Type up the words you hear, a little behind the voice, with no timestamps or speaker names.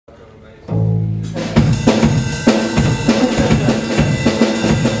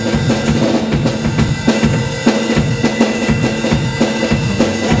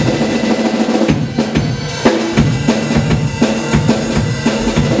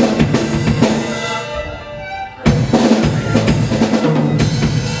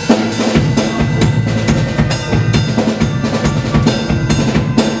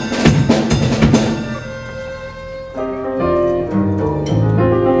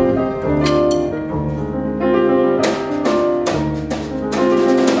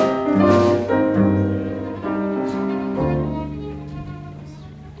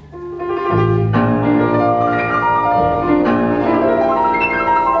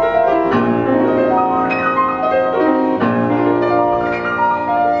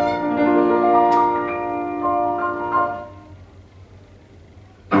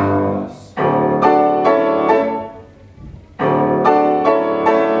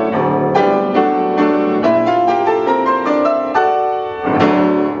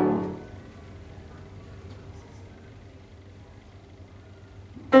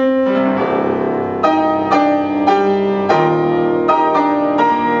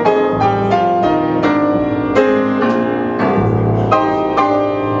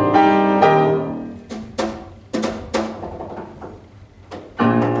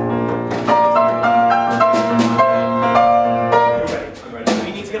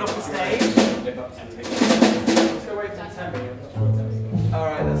get off the stage. Still waiting for Tammy.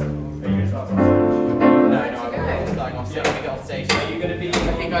 Alright, that's cool. Are you going to start on No, I'm starting off stage. Let me get off stage. Are you going to be...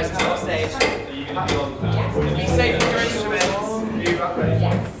 Okay, guys, let's get off stage. Are you going to be on... Be safe with your instruments. Are you ready?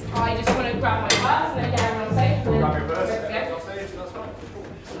 Yes. I just want to grab my purse and then get everyone safe. Grab your purse. Yeah. Off stage, that's fine.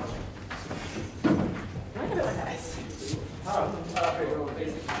 Where did I look at this?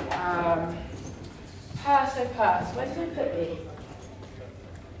 Purse, so purse. Where did I put these?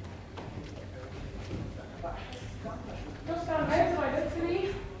 Just found those and I looked for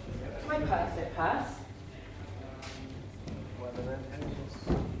these. My purse, so purse.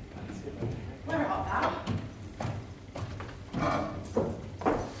 Where are they?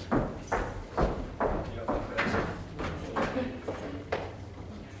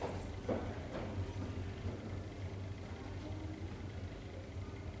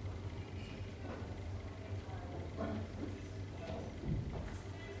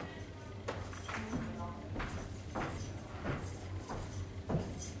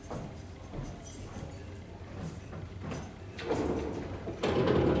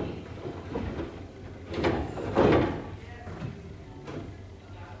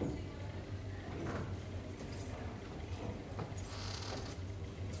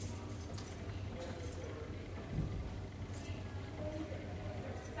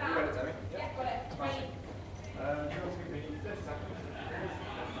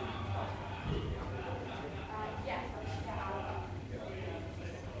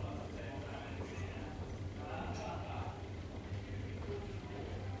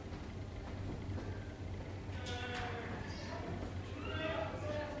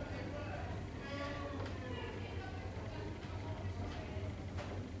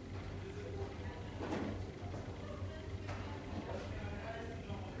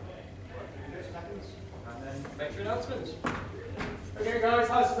 Make your announcements. Okay guys,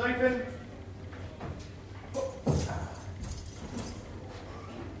 house is open.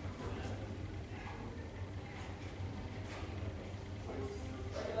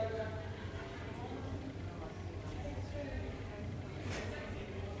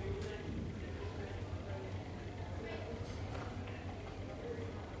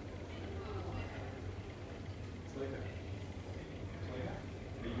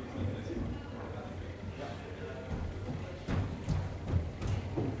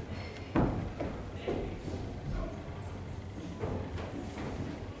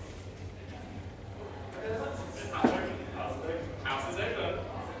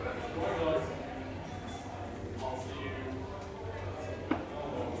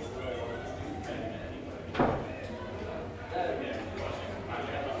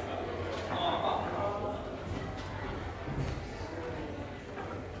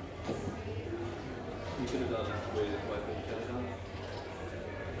 You could have done really quite big telephone.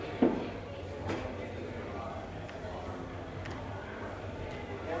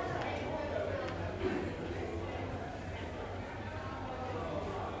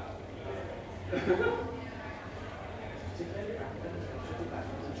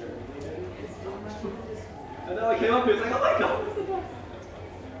 And then I came up here, it's like, oh my god, what's the best?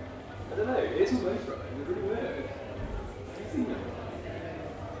 I don't know, it's almost right, it's really weird. Have you seen it?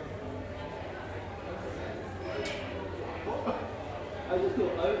 I just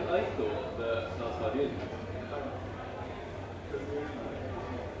thought, I thought that last 5 years ago.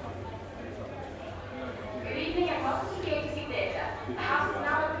 Good evening and welcome to the ATC Theatre. The house is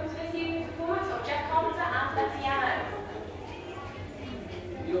now open to this evening's performance of Jeff Carpenter and the piano.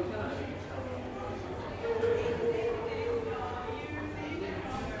 Your piano?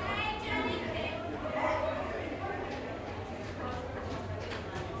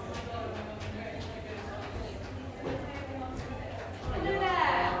 Hello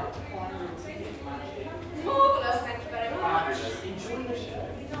there. Marvellous, thank you very much. Enjoy the show.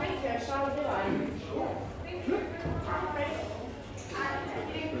 Thank you, shall we do it? Thank you.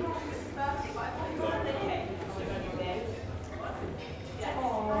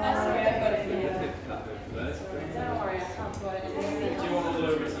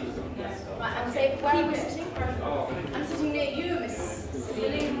 Where are you sitting? I'm sitting near you, Miss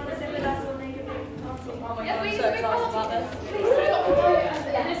Celine. Want to sit with us or make a big party? Yeah, we need a big party.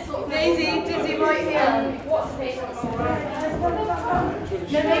 Daisy, Dizzy, right here. What's this?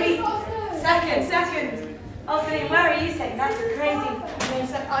 No, maybe second. Oh, Celine, where are you sitting? That's crazy.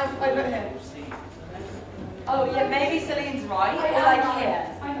 I'm over here. Oh, yeah, maybe Celine's right. Or like here.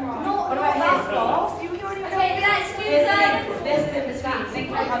 I'm right. No, what about here, Sparks? You already know. Okay, let's do Here's that. This is in between. Think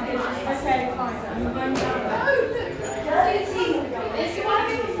about how good it is. Okay, fine. I'm going down. Oh, look. This one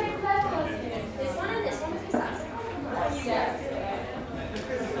is the same level as you. This one and this one is exactly the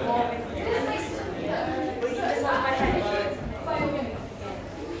same.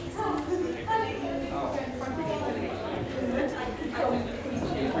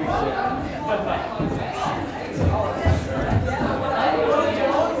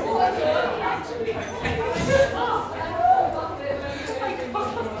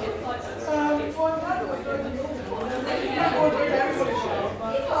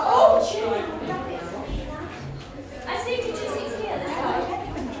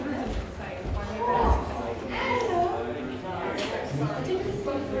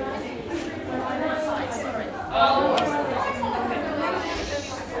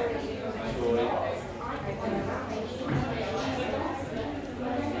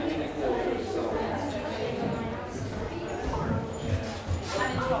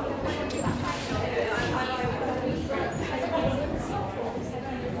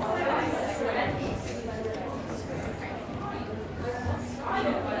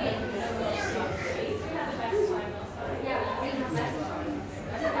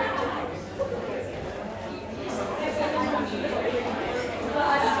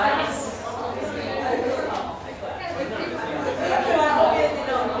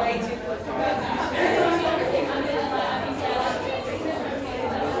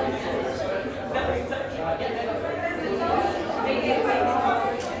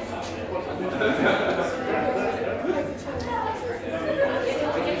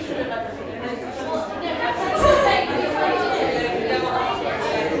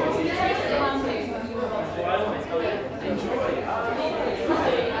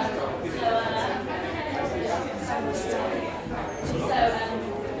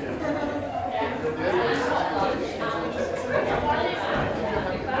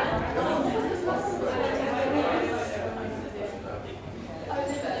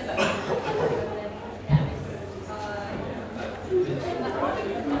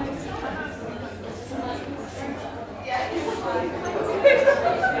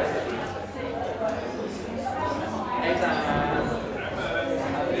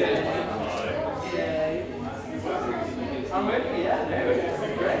 I'm ready, yeah, no,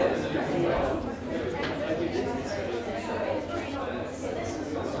 it's great.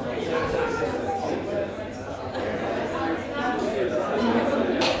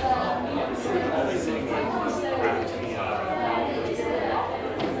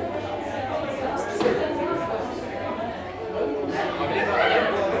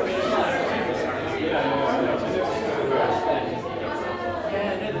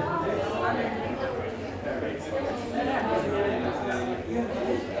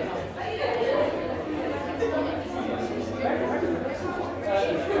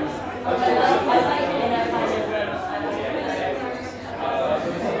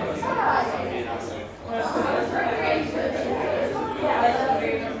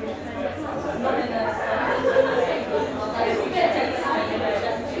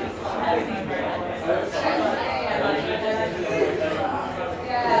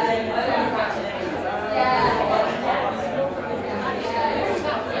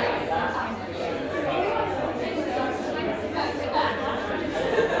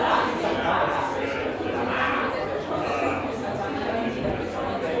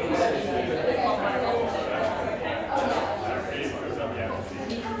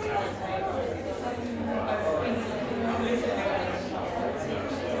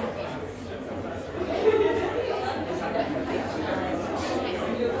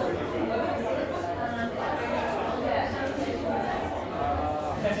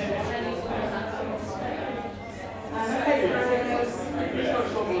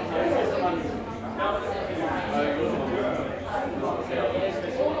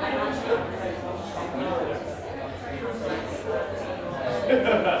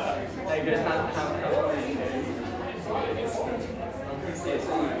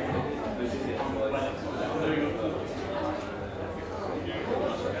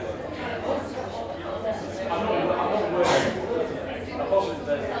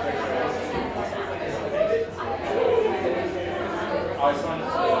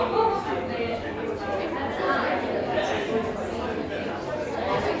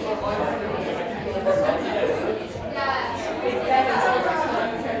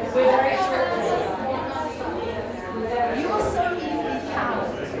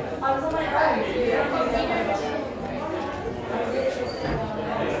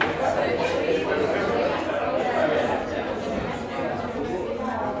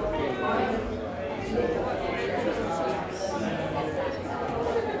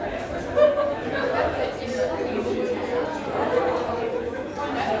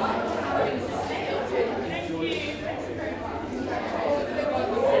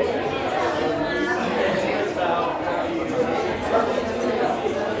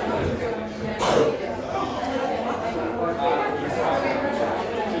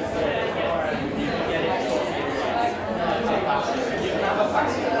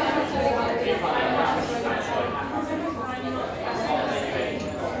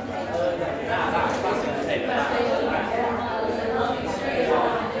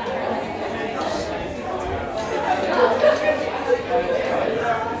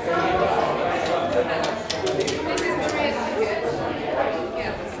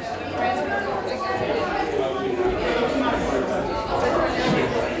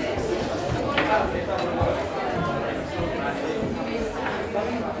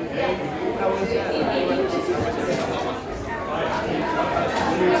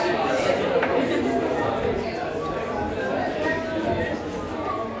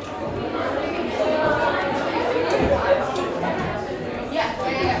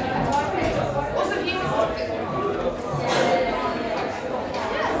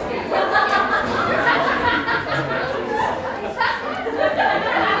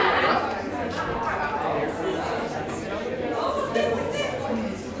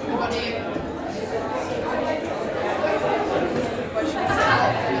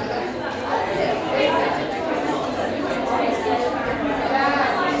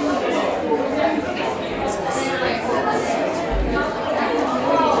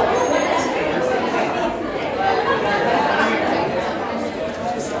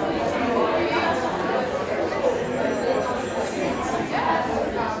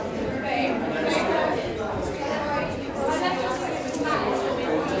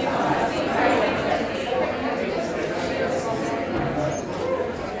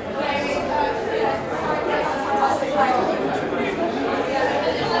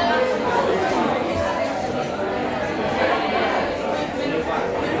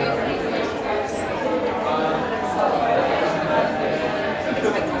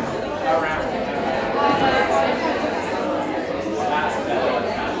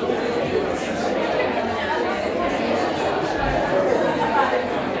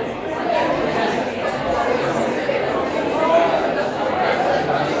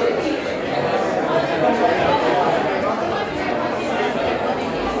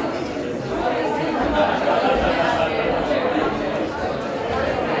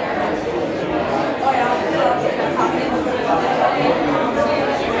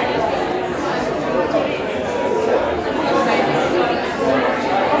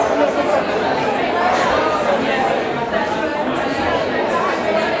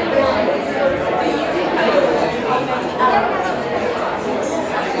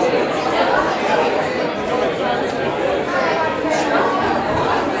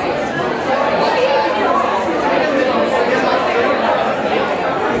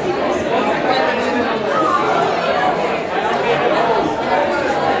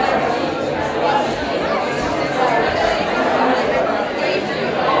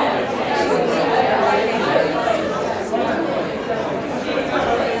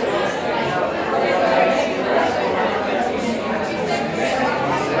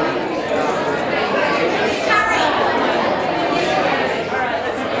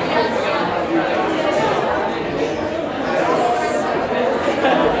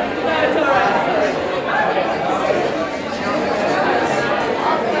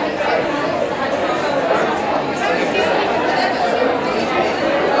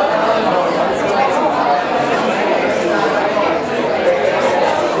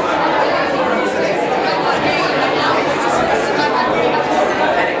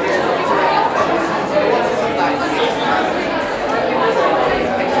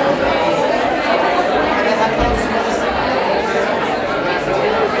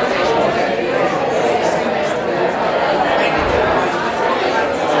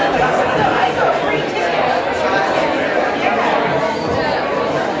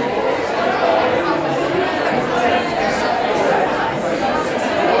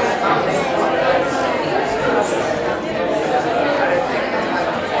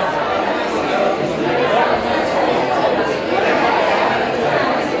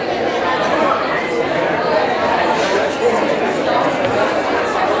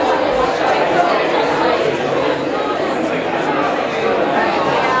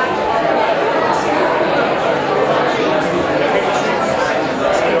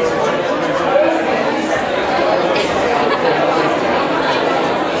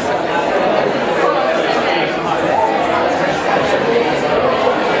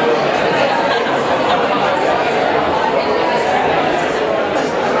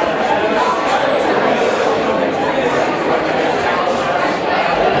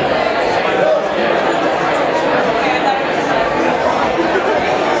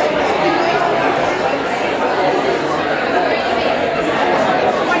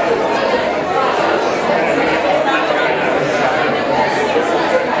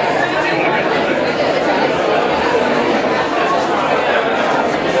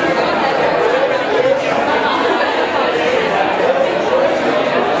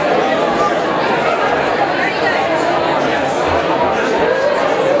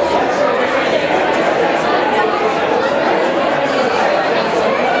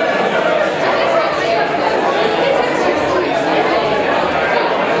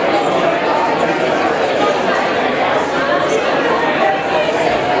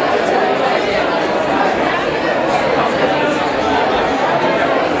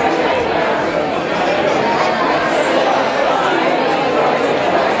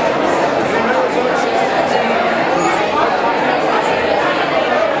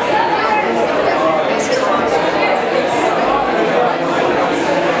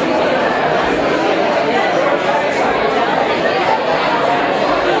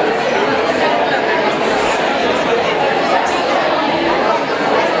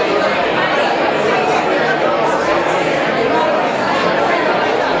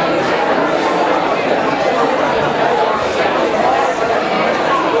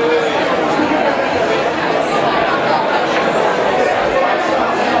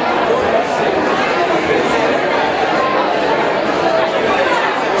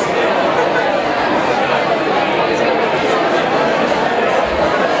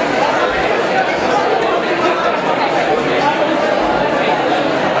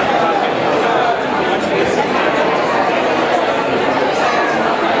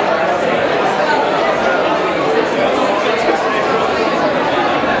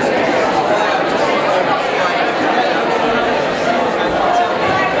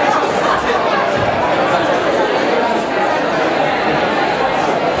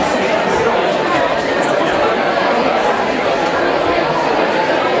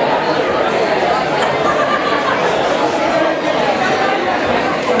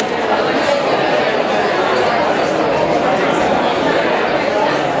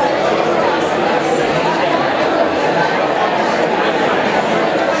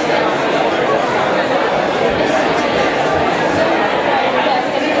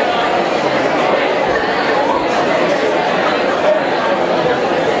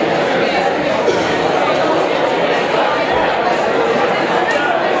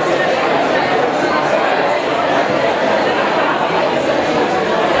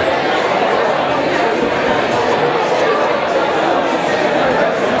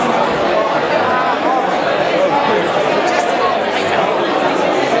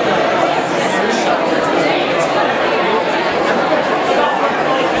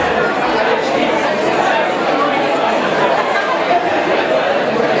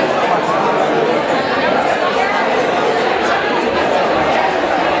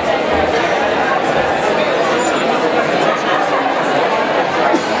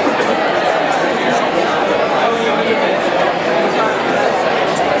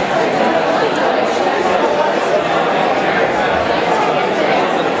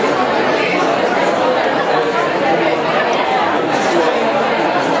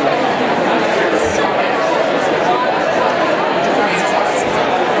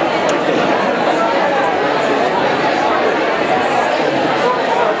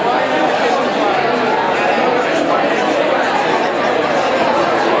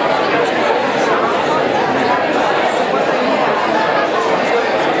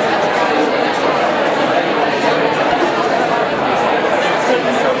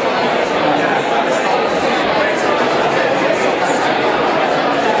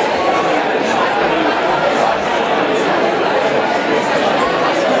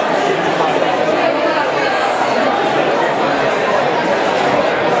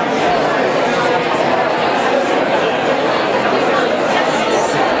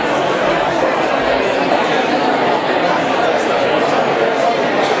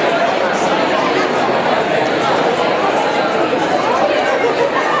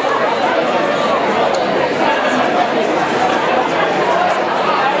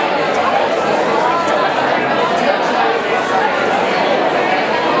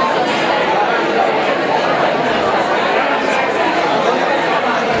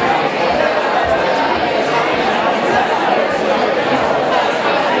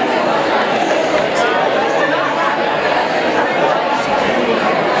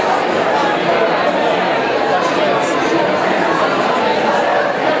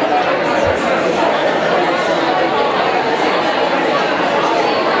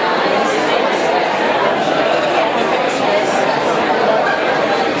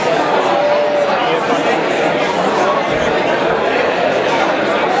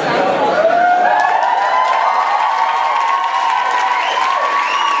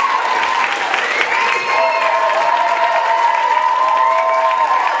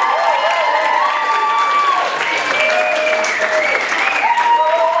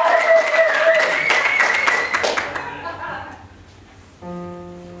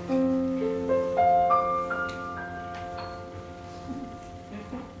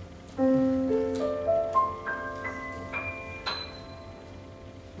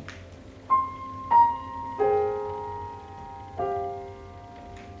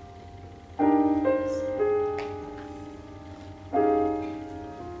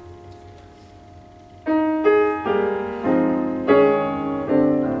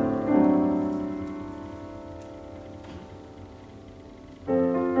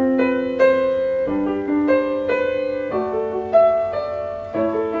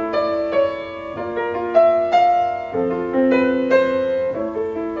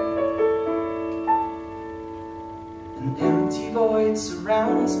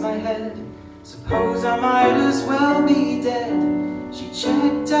 across my head. Suppose I might as well be dead. She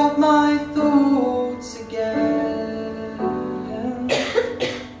checked out my thoughts again.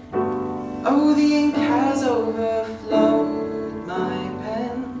 Oh, the ink has overflowed my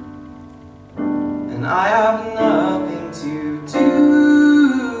pen, and I have nothing to do.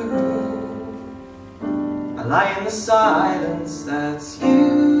 I lie in the silence, that's you.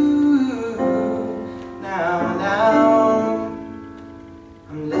 Now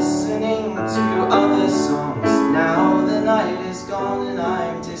I'm listening to other songs. Now the night is gone and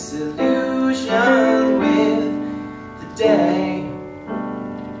I'm disillusioned with the day.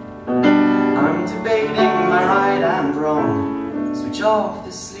 I'm debating my right and wrong. Switch off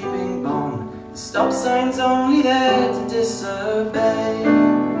the sleeping bomb. The stop sign's only there to disobey.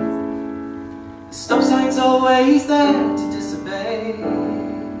 The stop sign's always there to disobey.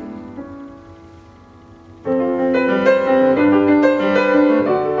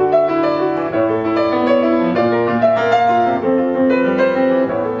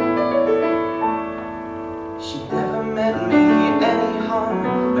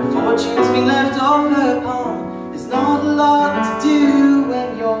 Fortune's been left off her palm. There's not a lot to do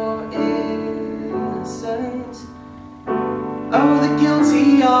when you're innocent. Oh, the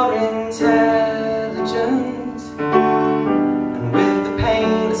guilty are intelligent, and with the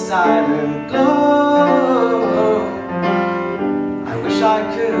pain a silent glow. I wish I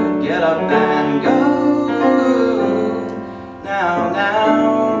could get up and go. Now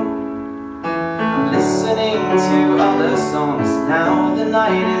I'm listening to other songs. Now the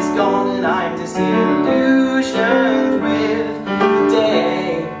night is gone and I'm disillusioned with the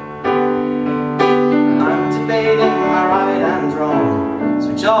day. I'm debating my right and wrong.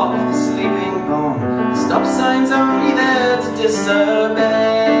 Switch off the sleeping bomb. The stop sign's only there to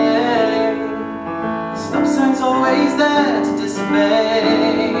disobey. The stop sign's always there to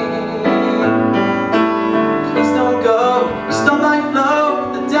disobey. Please don't go, you stop my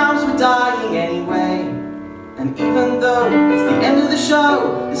flow. The downs were dying anyway. And even though it's the end of the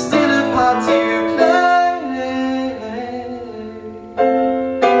show, there's still a part to play.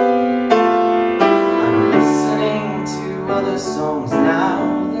 I'm listening to other songs.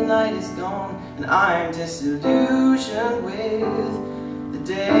 Now the night is gone and I'm disillusioned with the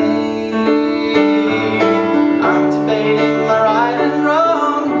day. I'm debating my right and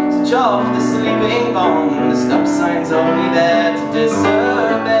wrong. Switch off the sleeping bomb. The stop sign's only there to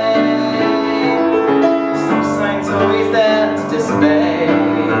disobey. Always there to disobey.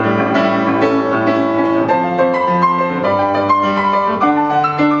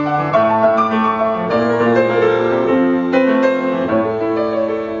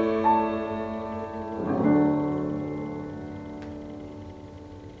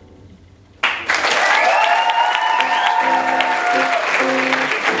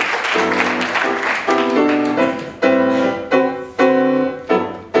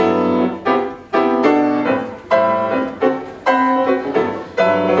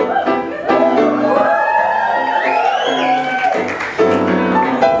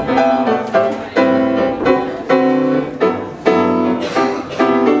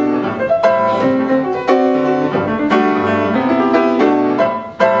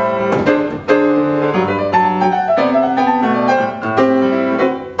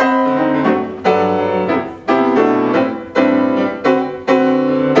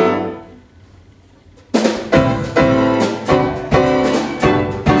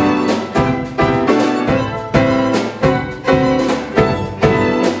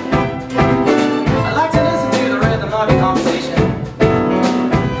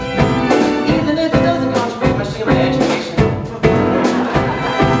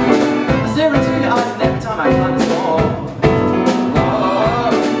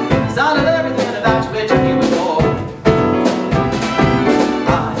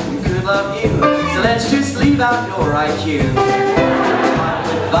 Out your IQ. I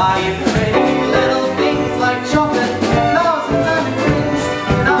would buy you pretty little things like chocolate, flowers and diamond rings,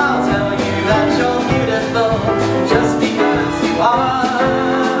 and I'll tell you that you're beautiful just because you are.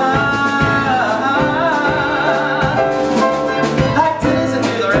 Like to listen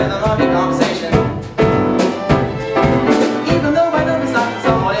to the rhythm of your conversation, even though I know it's lacking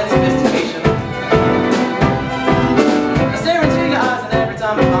somewhat in sophistication. I stare into your eyes and every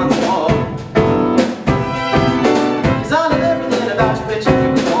time I glance more.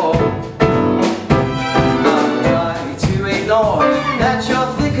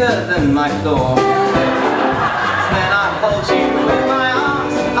 Than my floor. When I hold you with my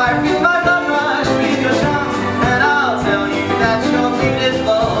arms, I feel my blood rush with your charms, and I'll tell you that you're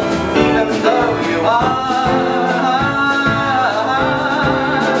beautiful, even though you are.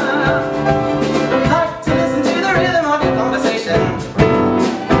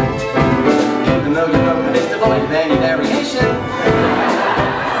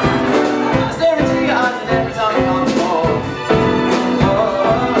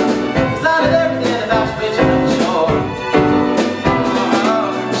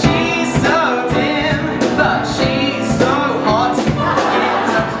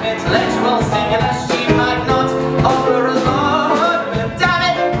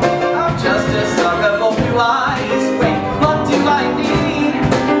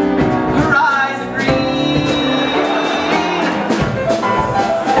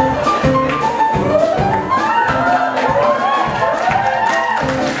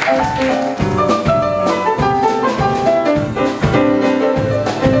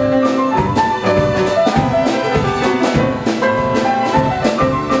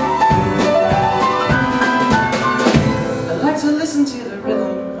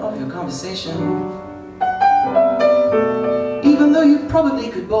 your conversation. Even though you probably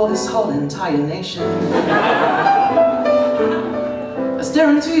could bore this whole entire nation. I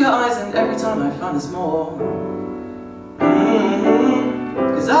stare into your eyes and every time I find there's more.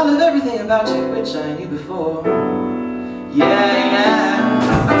 Cause I love everything about you which I knew before. Yeah, yeah.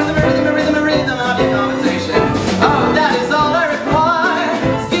 Rhythm of your conversation. Oh, that is all I require.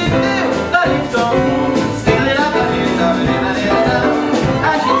 Skip it, but you don't. Steal it up, but you don't.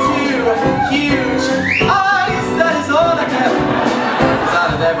 And your two huge eyes, that is all I care for. Cause I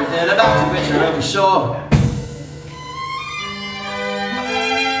love everything about you which I know for sure.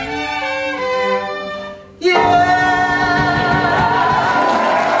 Yeah!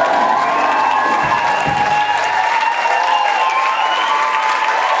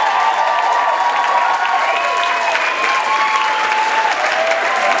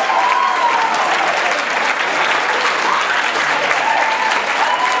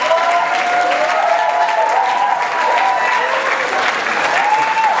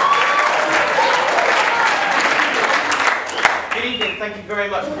 Thank you very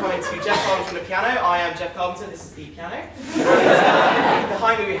much for coming to Jeff Carpenter on the piano. I am Jeff Carpenter, this is the piano. And,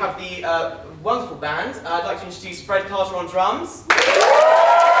 behind me we have the wonderful band. I'd like to introduce Fred Carter on drums.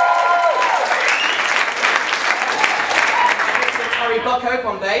 Harry Buckhope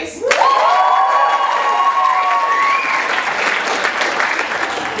on bass.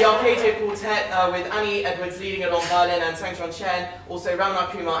 The Arcadia Quartet with Annie Edwards leading it on violin and Sang-Chon Chen, also Ramana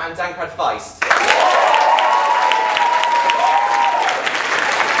Kumar and Dankrad Feist.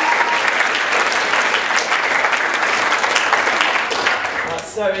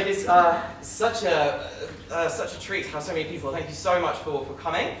 So it is such a treat to have so many people. Thank you so much for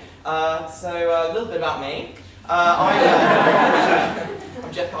coming. So a little bit about me. I'm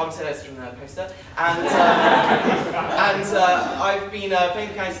Jeff Carpenter, as from the poster, and I've been playing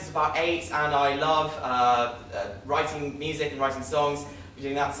the piano since about 8, and I love writing music and writing songs. I've been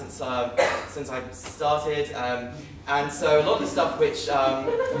doing that since I started. And so a lot of the stuff which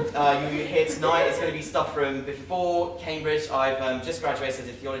you hear tonight is going to be stuff from before Cambridge. I've just graduated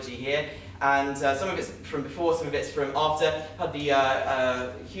in theology here, and some of it's from before, some of it's from after. Had the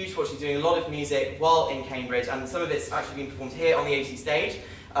huge fortune doing a lot of music while in Cambridge, and some of it's actually been performed here on the AC stage.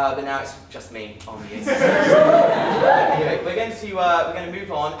 But now it's just me on the AC stage. Anyway, we're going to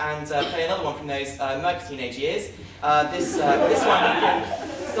move on and play another one from those murky teenage years. This one you can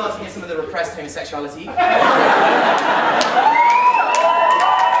start to hear some of the repressed homosexuality.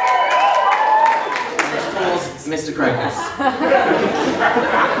 It's called Mr. Crocus.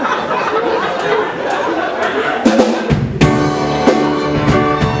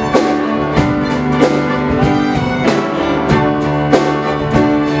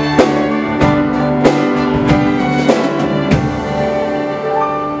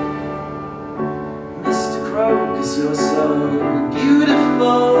 You're so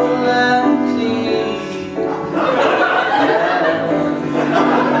beautiful and clean. Yeah.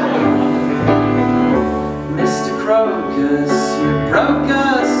 Mr. Crocus, you broke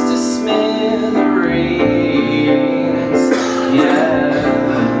us to smithereens. Yeah.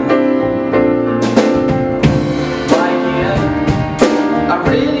 Why here? I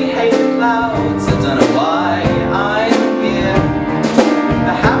really hate the clouds. I don't know why I'm here.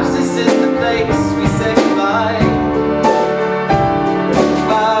 Perhaps this is the place we say goodbye.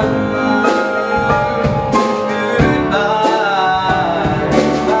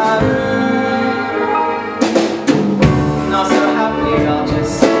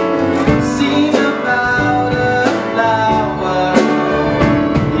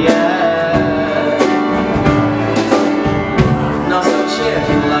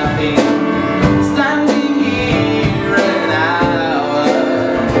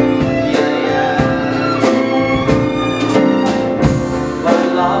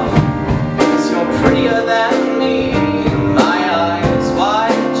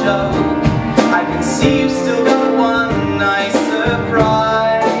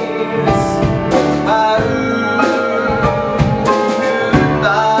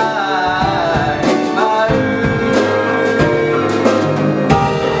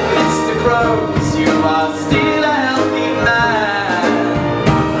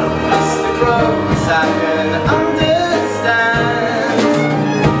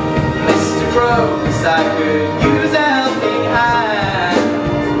 I could use a helping hand.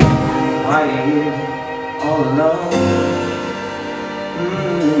 Why are you all alone?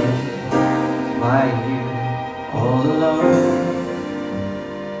 Why are you all alone?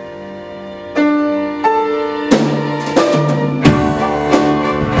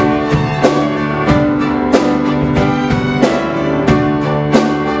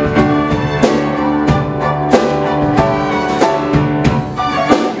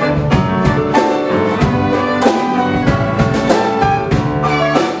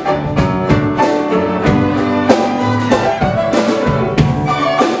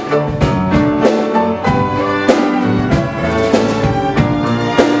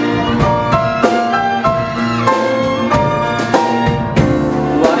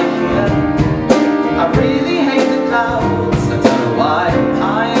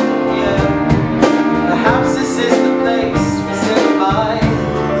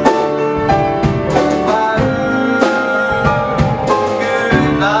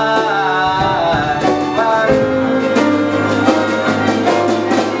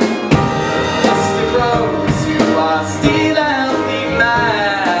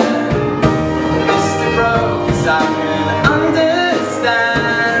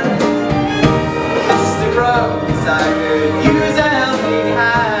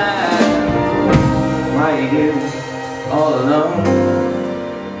 alone?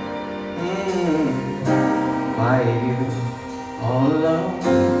 Why are you all alone?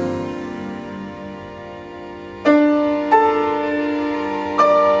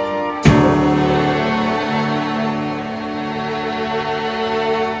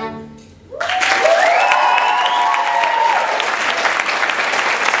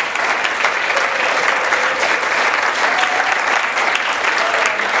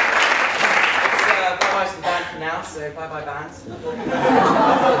 So bye-bye band.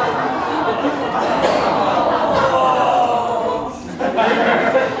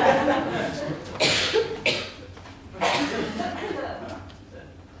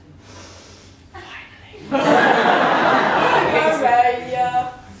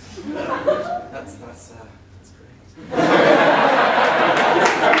 That's great.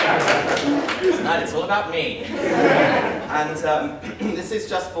 Tonight it's all about me. And this is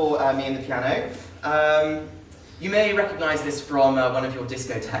just for me and the piano. You may recognize this from one of your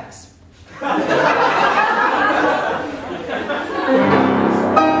discotheques.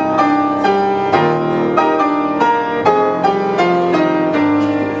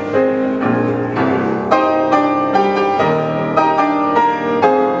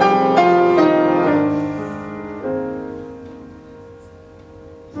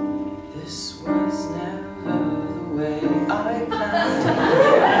 This was never the way I planned.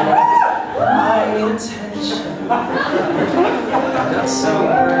 My intention. Got so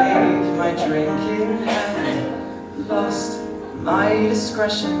brave, my drinking had lost my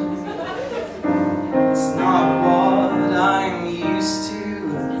discretion. It's not what I'm used to,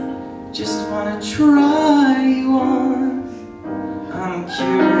 just wanna try you on. I'm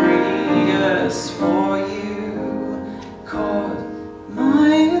curious for you, caught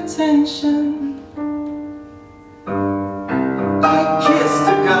my attention. I kissed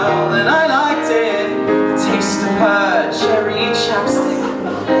a girl and I liked it, the taste of her cherry chapstick.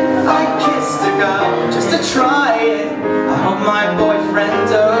 I kissed a girl just to try it, I hope my boyfriend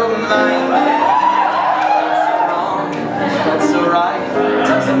don't mind it. It's so wrong, it's so right,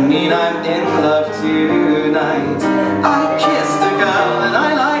 doesn't mean I'm in love tonight. I kissed a girl and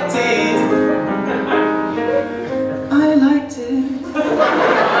I liked it, I liked it.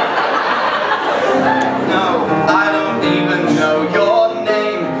 No, I don't even know your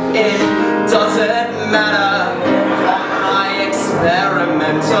name, it doesn't matter. On my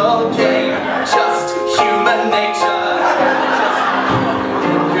experimental game, just human nature, just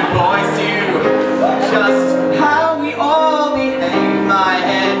good boys do, just how we all behave. My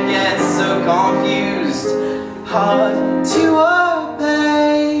head gets so confused, hard to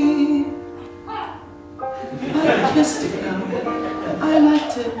obey. I kissed a girl, I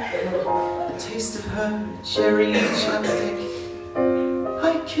liked it, the taste of her cherry chapstick.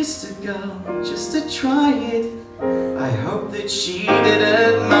 I kissed a girl just to try it, I hope that she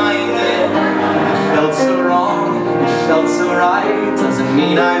didn't mind it. It felt so wrong, it felt so right, doesn't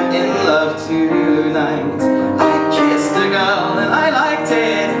mean I'm in love tonight. I kissed a girl and I liked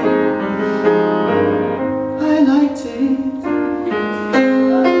it, I liked it.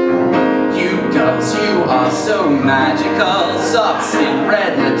 You girls, you are so magical, soft skin,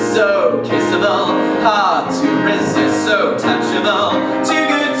 red lips, so kissable, hard to resist, so touchable, too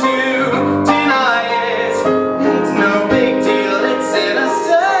good to deny it, and no big deal, it's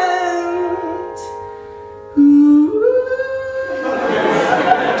innocent. Ooh.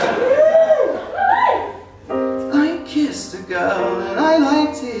 I kissed a girl and I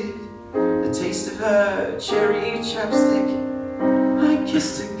liked it, the taste of her cherry chapstick. I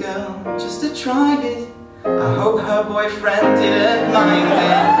kissed a girl just to try it, I hope her boyfriend didn't mind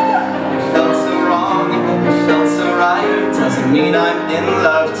it. It felt so wrong, it felt so right, doesn't mean I'm in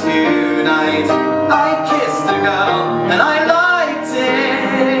love tonight. I kissed a girl and I liked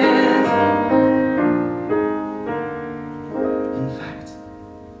it. In fact,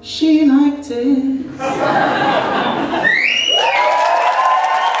 she liked it.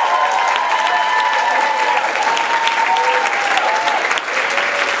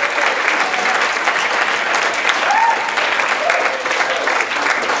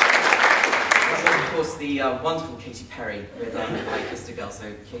 The wonderful Katy Perry with I Kissed a Girl, so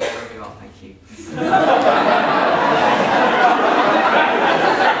Katy, wherever you are, thank you.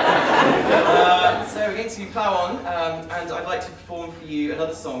 So we're going to plough on, and I'd like to perform for you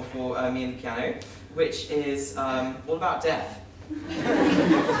another song for me and the piano, which is all about death.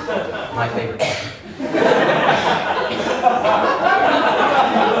 My favourite.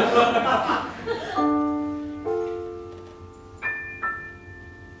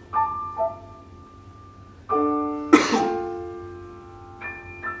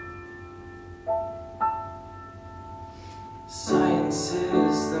 Science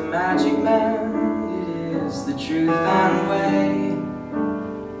is the magic man, it is the truth and way.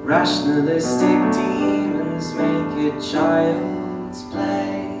 Rationalistic demons make it child's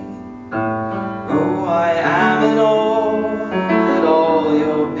play. Oh, I am in awe at all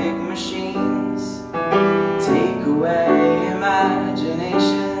your big machines. Take away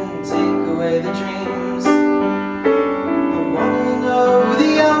imagination, take away the dreams. I want to know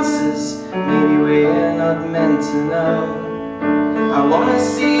the answers, maybe we're not meant to know. I want to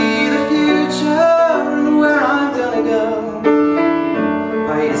see the future and where I'm gonna go.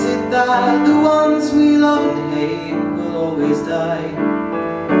 Why is it that the ones we love and hate will always die?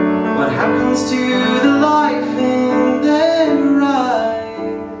 What happens to the life in their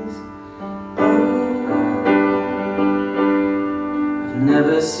eyes? Oh, I've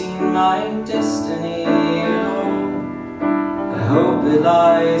never seen my destiny at all. I hope it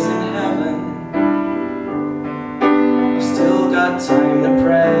lies in heaven. Got time to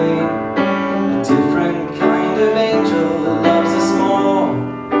pray. A different kind of angel loves us more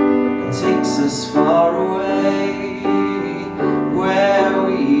and takes us far away, where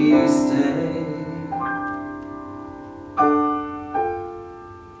we stay.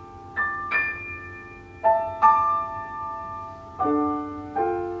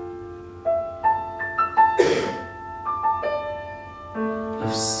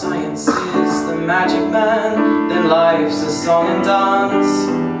 If science is the magic man, then life's a song and dance,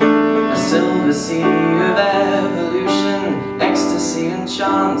 a silver sea of evolution, ecstasy and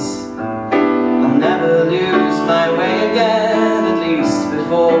chance. I'll never lose my way again, at least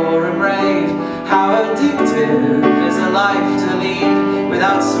before a brave. How addictive is a life to lead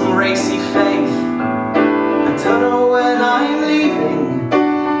without some racy faith? I don't know when I'm leaving,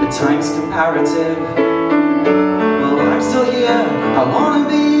 but time's comparative. Well, I'm still here, I wanna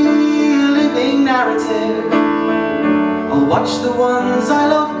be a living narrative. I'll watch the ones I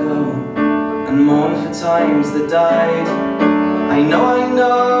love go and mourn for times that died. I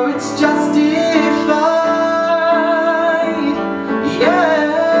know it's justified.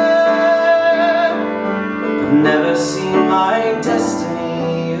 Yeah, I've never seen my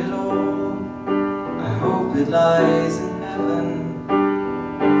destiny at all. I hope it lies in heaven.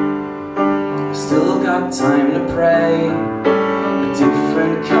 I've still got time to pray. A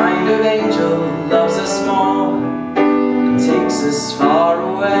different kind of angel loves us more and takes us far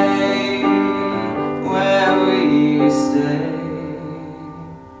away, where we stay.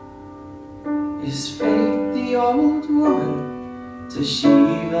 Is fate the old woman? Does she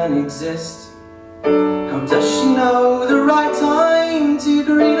even exist? How does she know the right time to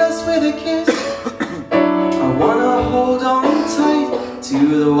greet us with a kiss? I wanna hold on tight to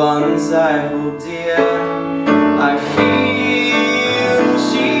the ones I hold dear. I feel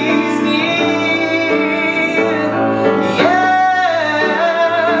she's near.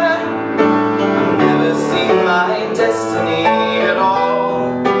 Yeah, I've never seen my destiny at all.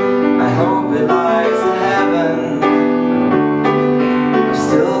 I hope it lies in heaven. I've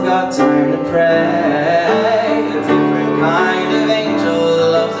still got time to pray. A different kind of angel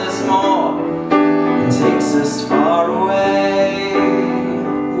loves us more and takes us far away,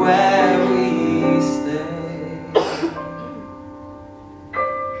 where we stay.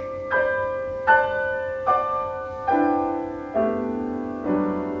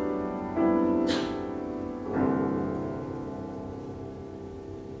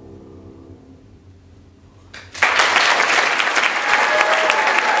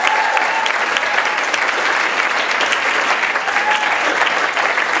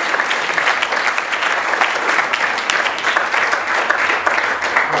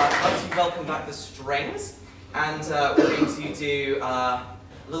 Welcome back the strings, and we're going to do a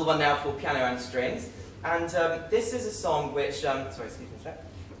little one now for piano and strings. And this is a song which, sorry, excuse me a sec.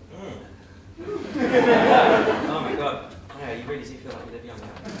 Oh my god, yeah, you really do feel like you live young now.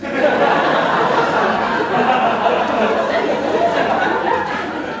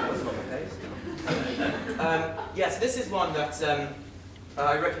 What's wrong with those? Yeah, so this is one that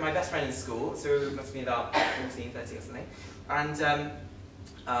I wrote for my best friend in school, so it must be about 14, 13 or something. And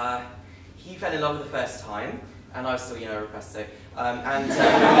he fell in love with the first time, and I was still, repressed, so.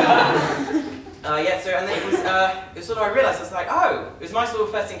 Yeah, so, and then it was sort of, I realised, I was like, oh, it was my sort of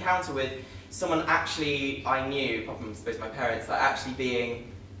first encounter with someone actually I knew, apart from, I suppose, my parents, like, actually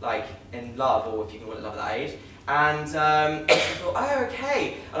being, like, in love, or if you can call it love at that age. And I thought, oh,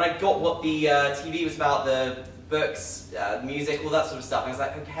 okay. And I got what the TV was about, the books, music, all that sort of stuff, and I was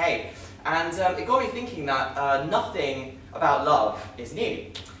like, okay. And it got me thinking that nothing about love is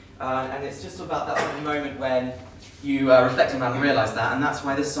new. And it's just about that sort of moment when you reflect on that and realise that, and that's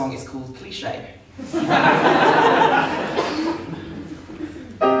why this song is called Cliché.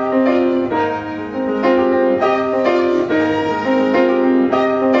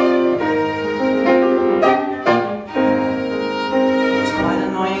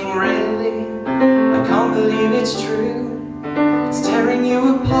 it's true. It's tearing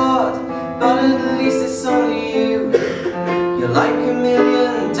you apart, but at least it's only you. You're like a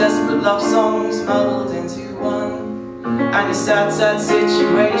million desperate love songs muddled into one, and your sad, sad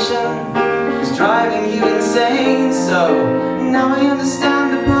situation is driving you insane. So now I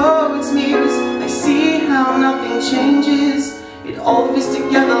understand the poet's muse. I see how nothing changes. It all fits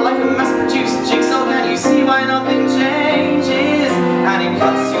together like a mass-produced jigsaw. Can you see why nothing changes? And it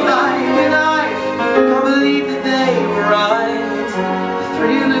cuts you like a knife. Can't believe that they were right. The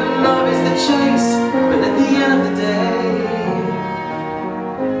thrill of love is the chase, but at the end of the day,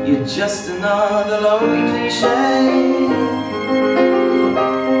 you're just another lonely cliche.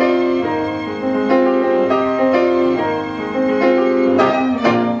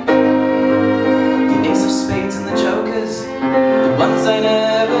 Ones I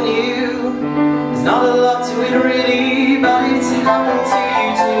never knew. There's not a lot to it really, but it's happened to you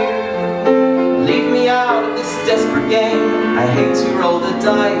too. Leave me out of this desperate game. I hate to roll the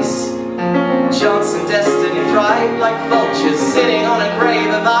dice. Chance and destiny thrive like vultures sitting on a grave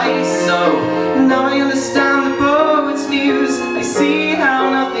of ice. So now I understand the poet's muse. I see how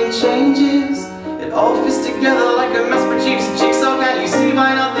nothing changes. It all fits together like a mass-produced jigsaw. Can you see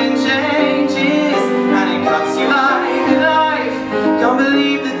why nothing changes? And it cuts you like a knife. Can't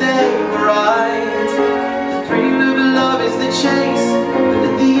believe that they were right. The thrill of love is the chase, but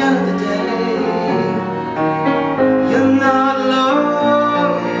at the end of the day, you're not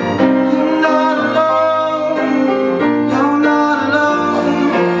alone. You're not alone. You're not alone.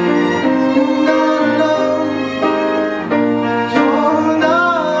 You're not alone. You're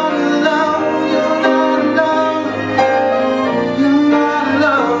not alone. You're not alone. You're not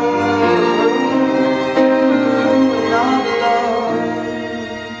alone.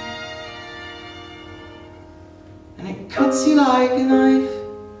 And it cuts you like a knife.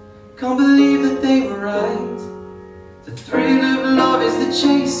 Can't believe that they were right. The thrill of love is the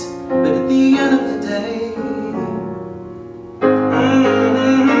chase, but at the end of the day,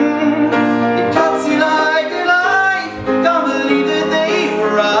 it cuts you like a knife. Can't believe that they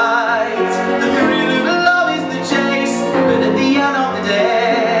were right. The thrill of love is the chase, but at the end of the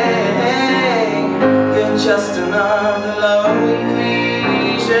day, you're just another lonely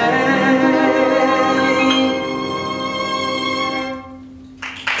cliche.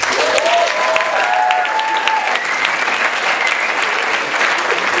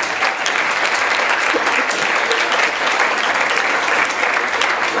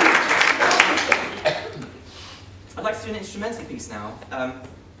 I'd like to do an instrumental piece now,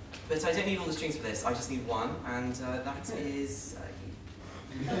 but I don't need all the strings for this, I just need one, and that is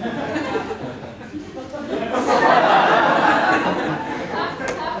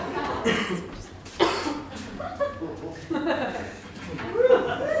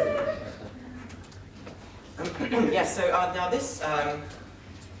yes, so now this,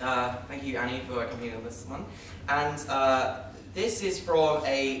 thank you Annie for accompanying on this one, and this is from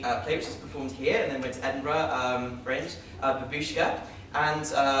a play which was performed here and then went to Edinburgh Fringe, Babushka, and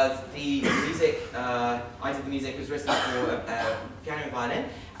the music, I did the music, was written for piano and violin,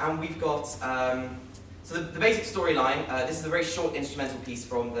 and we've got, so the basic storyline, this is a very short instrumental piece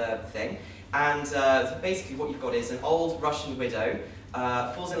from the thing, and so basically what you've got is an old Russian widow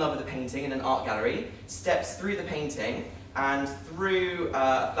falls in love with a painting in an art gallery, steps through the painting, and through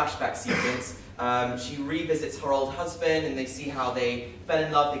a flashback sequence, she revisits her old husband, and they see how they fell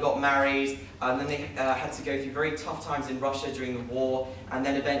in love, they got married, and then they had to go through very tough times in Russia during the war, and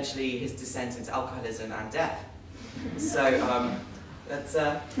then eventually his descent into alcoholism and death. So that's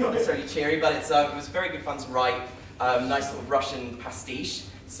not necessarily cheery, but it was very good fun to write, nice sort of Russian pastiche.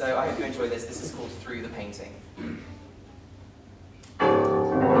 So I hope you enjoy this. This is called Through the Painting.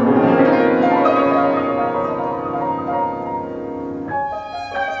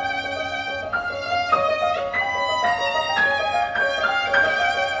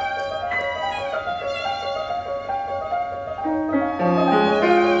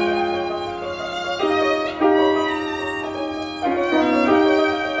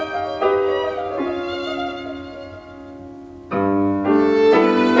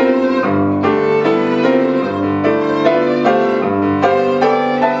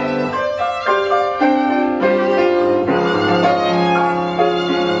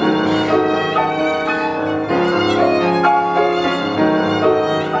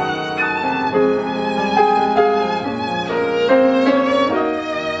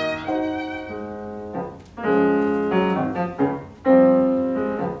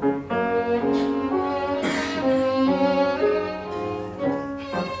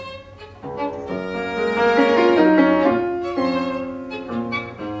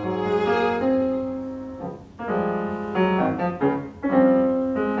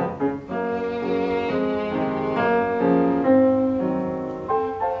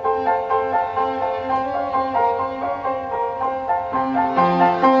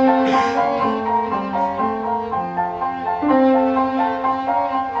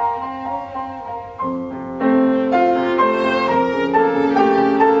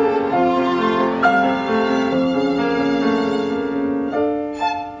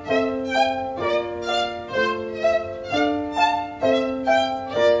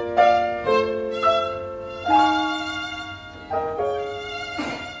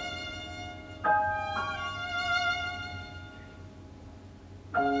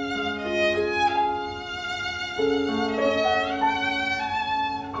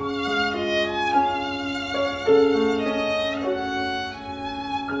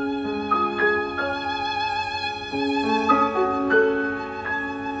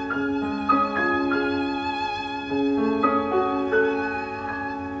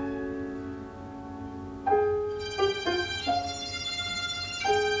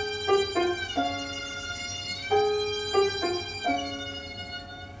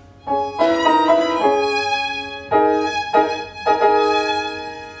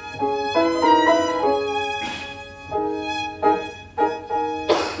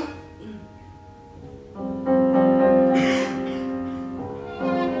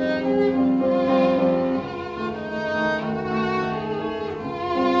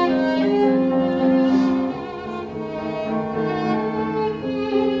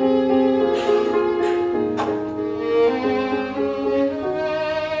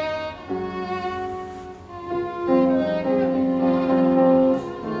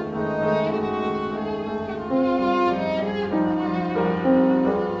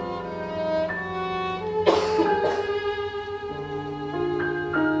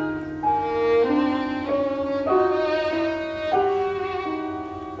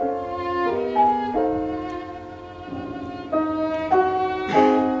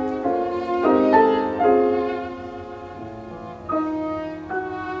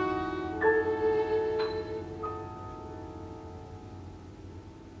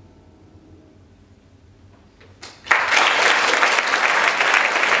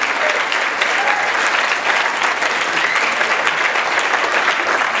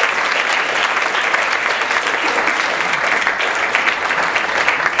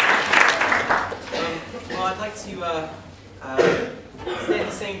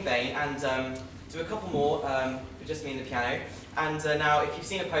 and do a couple more with just me and the piano. And now, if you've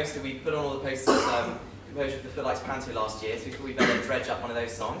seen a poster, we put on all the posters composed with the Footlights Panto last year, so we thought we'd better dredge up one of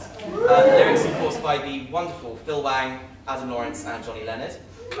those songs. The lyrics, of course, by the wonderful Phil Wang, Adam Lawrence, and Johnny Leonard.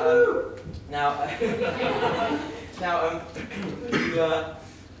 You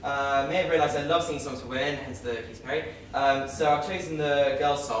may have realised I love singing songs for women, hence the Katy Perry. So I've chosen the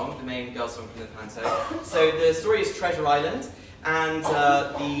girls' song, the main girls' song from the panto. So the story is Treasure Island, and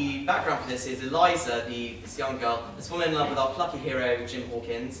the background for this is Eliza, this young girl, has fallen in love with our plucky hero, Jim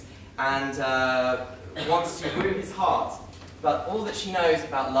Hawkins, and wants to woo his heart. But all that she knows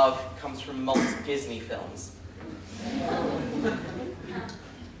about love comes from multiple Disney films.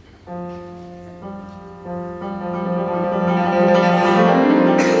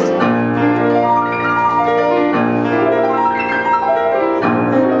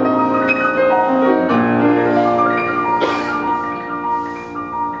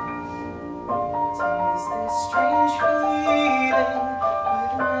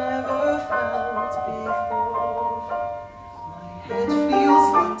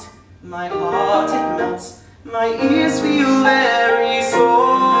 My heart it melts, my ears feel very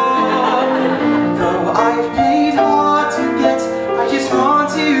sore. Though I've played hard to get, I just want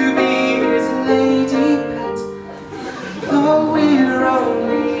to be his lady pet. Though we're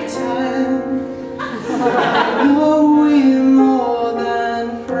only 10, I know we're more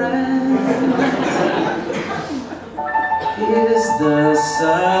than friends. Here's the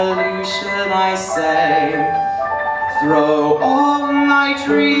solution, I say. Throw all my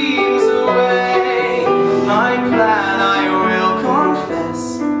dreams away. My plan, I will confess,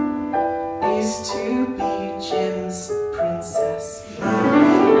 is to be Jim's princess.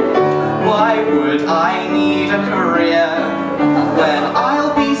 Why would I need a career when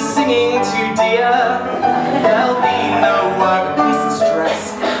I'll be singing to dear? There'll be no work-based stress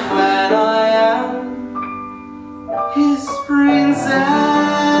when I am his princess.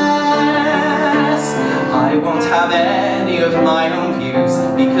 I won't have any of my own views,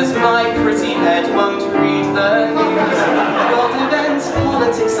 because my pretty head won't read the news. World events,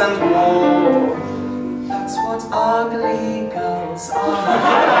 politics and war, that's what ugly girls are.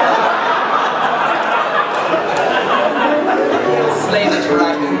 He'll slay the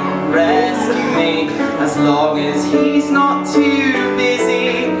dragon, rescue me, as long as he's not too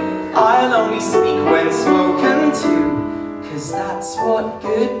busy. I'll only speak when spoken to, 'cause that's what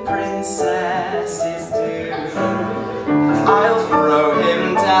good princesses do. I'll throw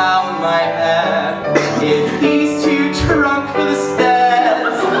him down my hair if he's too drunk for the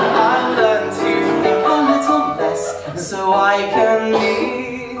stairs. I'll learn to think a little less so I can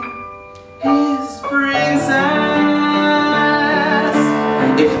be his princess.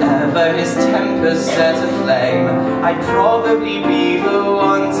 If ever his temper's set aflame, I'd probably be the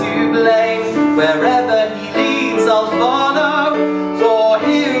one to blame. Wherever he leads, I'll follow. For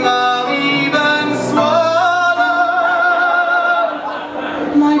him, I'll even swallow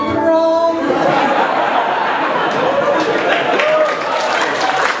my pride.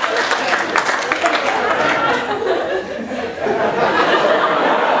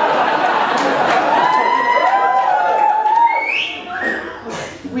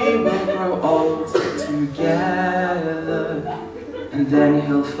 We will grow old together, and then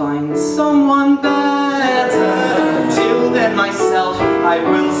he'll find someone better. Till then myself I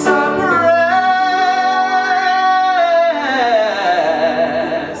will suppress.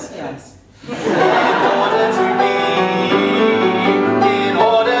 Yes. In order to be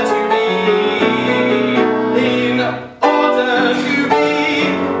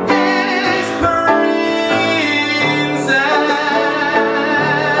his princess.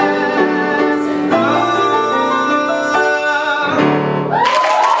 Oh.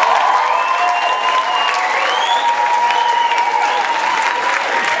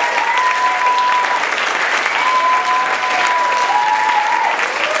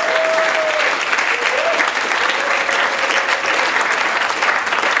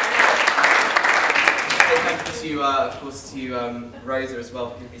 Of course, to Rosa as well,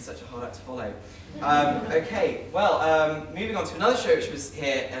 for giving me such a hard act to follow. Okay, well, moving on to another show which was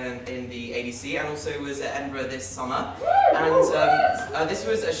here in the ADC and also was at Edinburgh this summer. And this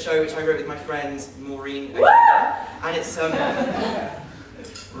was a show which I wrote with my friend Maureen O'Hara, and it's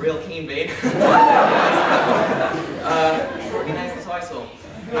real keen bean. Already knows the title.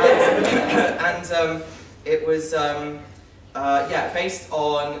 And it was yeah, based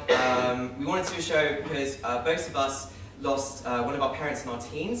on, we wanted to do a show because both of us lost one of our parents in our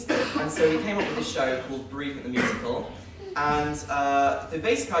teens, and so we came up with a show called Bereavement the Musical. And the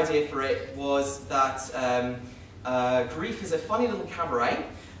basic idea for it was that grief is a funny little cabaret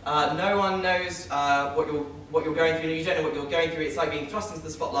No one knows what you're going through. You don't know what you're going through. It's like being thrust into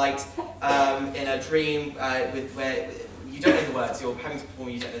the spotlight in a dream where you don't know the words. You're having to perform.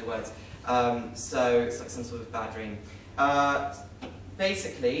 You don't know the words. So it's like some sort of bad dream.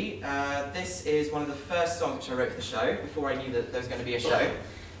 Basically, this is one of the first songs which I wrote for the show before I knew that there was going to be a show.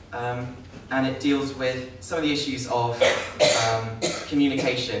 And it deals with some of the issues of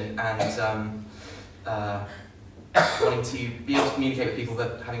communication and wanting to be able to communicate with people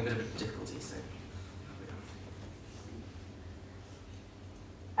but having a bit of difficulty. So.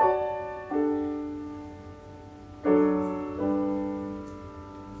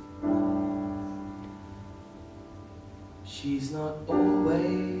 She's not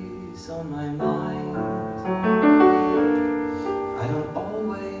always on my mind. I don't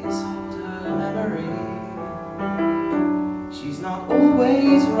always hold her memory. She's not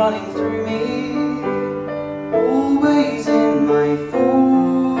always running through me, always in my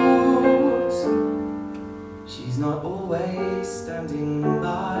thoughts. She's not always standing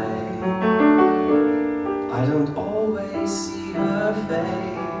by. I don't always see her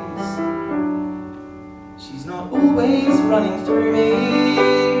face. She's not always running through me.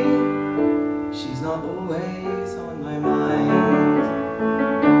 She's not always on my mind.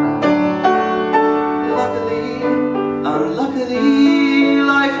 Luckily, unluckily,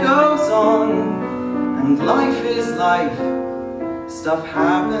 life goes on, and life is life. Stuff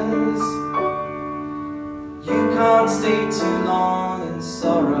happens. You can't stay too long in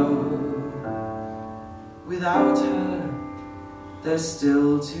sorrow. Without her, there's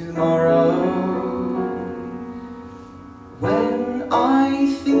still tomorrow. When I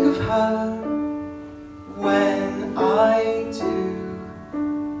think of her, when I do,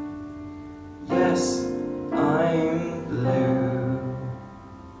 yes, I'm blue,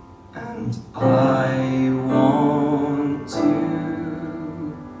 and I want to,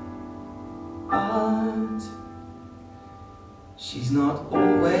 but she's not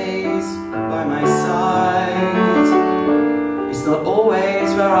always by my side. It's not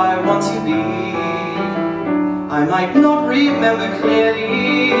always where I want to be. I might not remember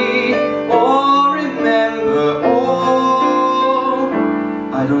clearly, or remember all.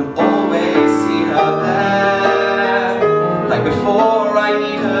 I don't always see her there, like before I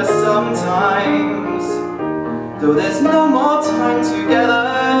need her sometimes. Though there's no more time together,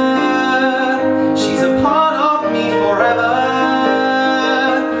 she's a part of me forever.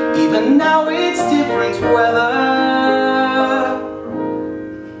 Even now it's different weather.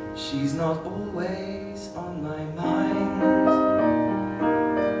 She's not always on my mind,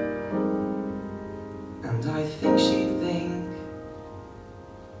 and I think she'd think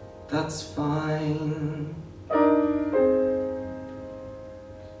that's fine.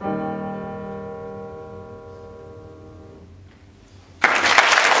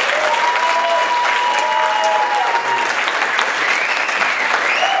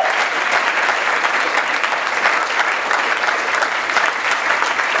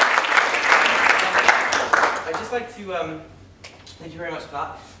 Thank you very much for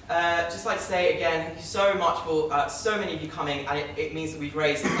that. Just like to say again, thank you so much for so many of you coming, and it means that we've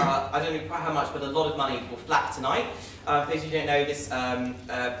raised, I don't know quite how much, but a lot of money for FLAC tonight. For those of you who don't know, this,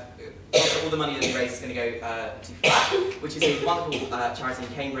 all the money that we raise is going to go to FLAC, which is a wonderful charity in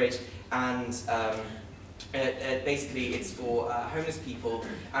Cambridge, and basically it's for homeless people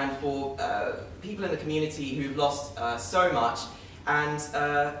and for people in the community who've lost so much. And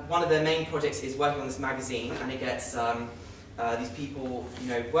one of their main projects is working on this magazine, and it gets these people,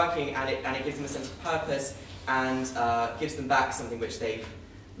 working, and it gives them a sense of purpose and gives them back something which they've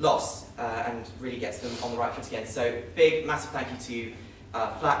lost, and really gets them on the right foot again. So big, massive thank you to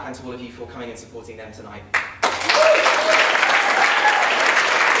FLAC and to all of you for coming and supporting them tonight.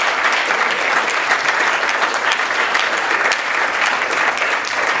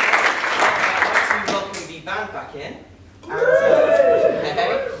 I'd like to welcome the band back in.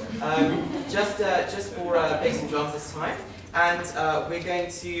 And, just for bass and drums this time, and we're going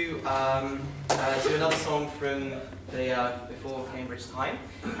to do another song from the before Cambridge time,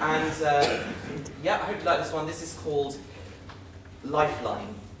 and yeah, I hope you like this one. This is called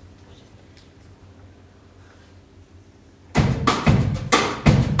Lifeline.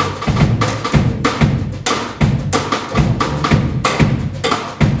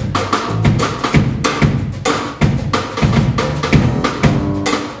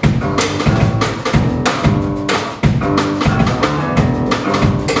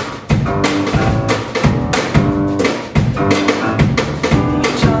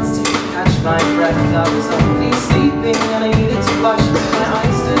 I was only sleeping and I needed to wash. My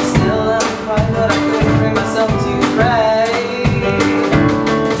eyes stood still and I cried, but I couldn't bring myself to pray.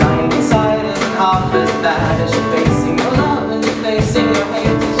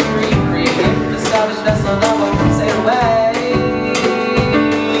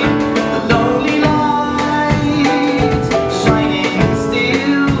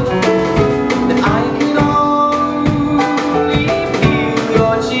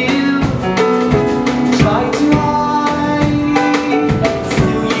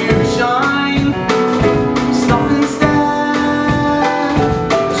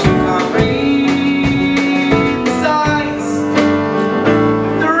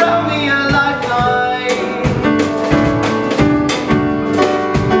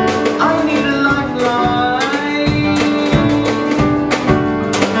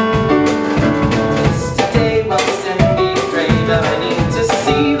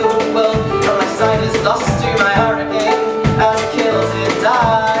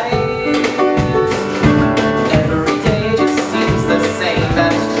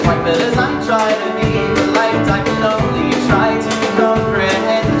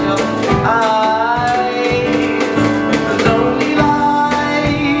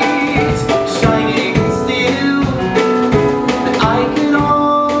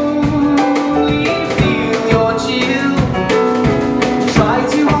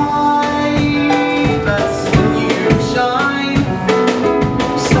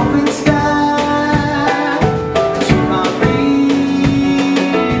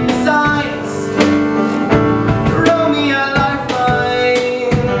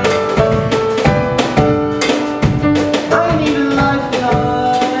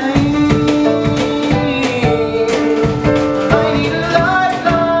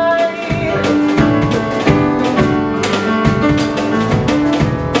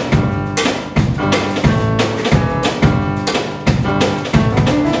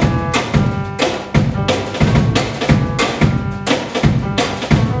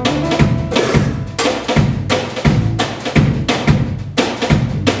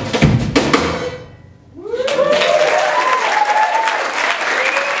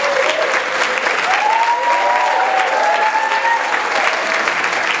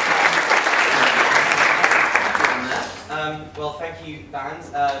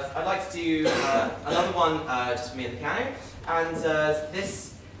 I'd like to do another one just for me and the piano, and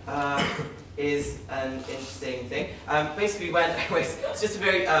this is an interesting thing. Basically, it's just a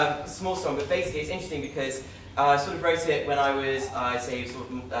very small song, but basically it's interesting because I sort of wrote it when I was, say, sort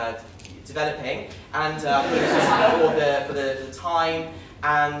of developing, and it was just for the time,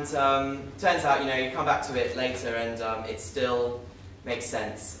 and turns out, you come back to it later, and it still makes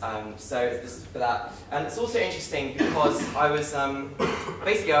sense. So this is for that. And it's also interesting because I was,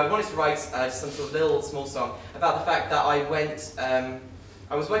 basically I wanted to write some sort of little small song about the fact that I went,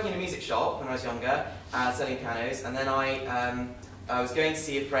 I was working in a music shop when I was younger, selling pianos, and then I was going to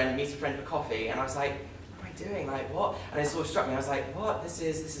see a friend, meet a friend for coffee, and I was like, what am I doing? Like, what? And it sort of struck me. I was like, what? This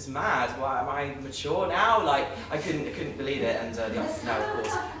is mad. Why am I mature now? Like, I couldn't believe it. And the answer is no, of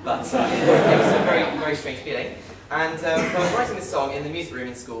course. But it was a very, very strange feeling. And I was writing this song in the music room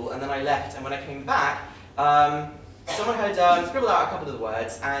in school, and then I left. And when I came back, someone had scribbled out a couple of the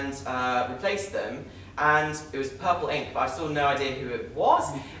words and replaced them. And it was purple ink, but I still had no idea who it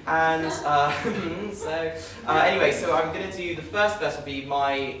was. And anyway, so I'm going to do, the first verse will be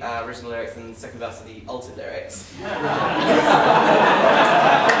my original lyrics, and the second verse are the altered lyrics.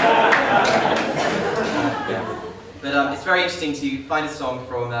 But it's very interesting to find a song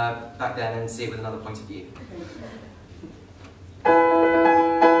from back then and see it with another point of view.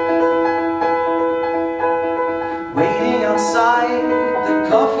 Waiting outside the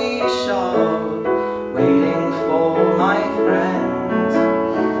coffee shop, waiting for my friend.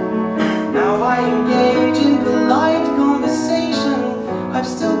 Now I engage in polite conversation. I've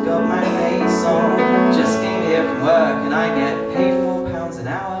still got my face on. Just came here from work and I get paid £4 an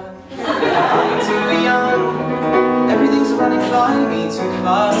hour. I'm too young, everything's running by me too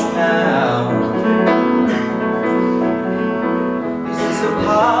fast now. Is this a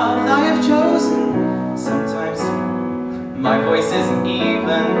path I have chosen? Sometimes my voice isn't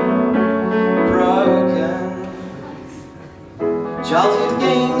even broken. Childhood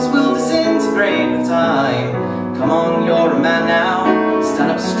games will disintegrate with time. Come on, you're a man now.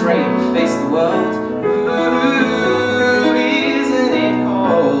 Stand up straight, face the world. Ooh, isn't it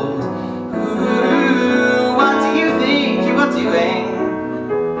cold? Ooh, what do you think you are doing?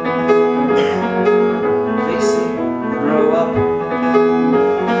 Face it, grow up.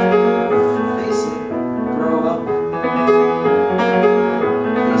 Face it, grow up.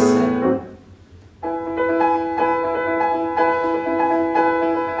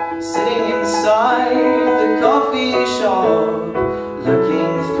 Sitting inside the coffee shop,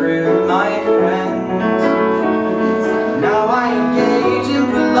 looking through my friends. Now I engage in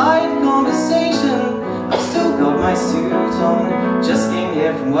polite conversation. I've still got my suit on. Just came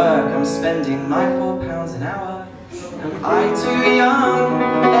here from work. I'm spending my £4 an hour. Am I too young?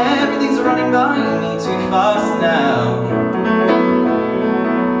 Everything's running by me too fast now.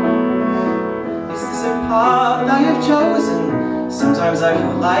 Is this a path I have chosen? Sometimes I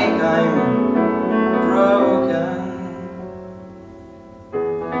feel like I'm broken.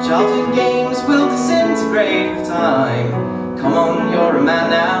 Childhood games will disintegrate with time. Come on, you're a man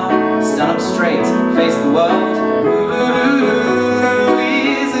now. Stand up straight, face the world. Ooh,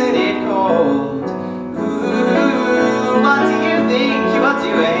 isn't it cold? Ooh, what do you think you are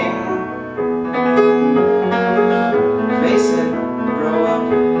doing? Face it, grow up.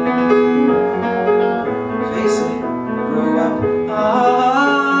 Face it, grow up.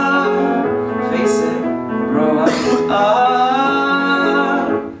 Face it, grow up.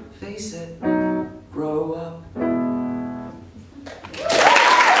 Face it, grow up.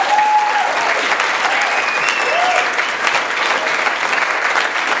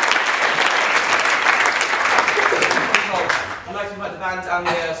 I'd like to invite the band and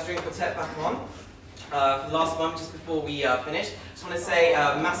the string quartet back on for the last one, just before we finish. Just want to say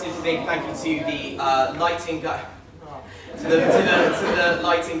a massive big thank you to the lighting guy. To the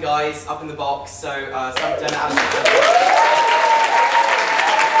lighting guys up in the box, so Sam Turner, Adam.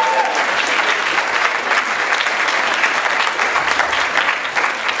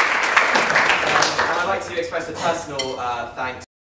 And I'd like to express a personal thanks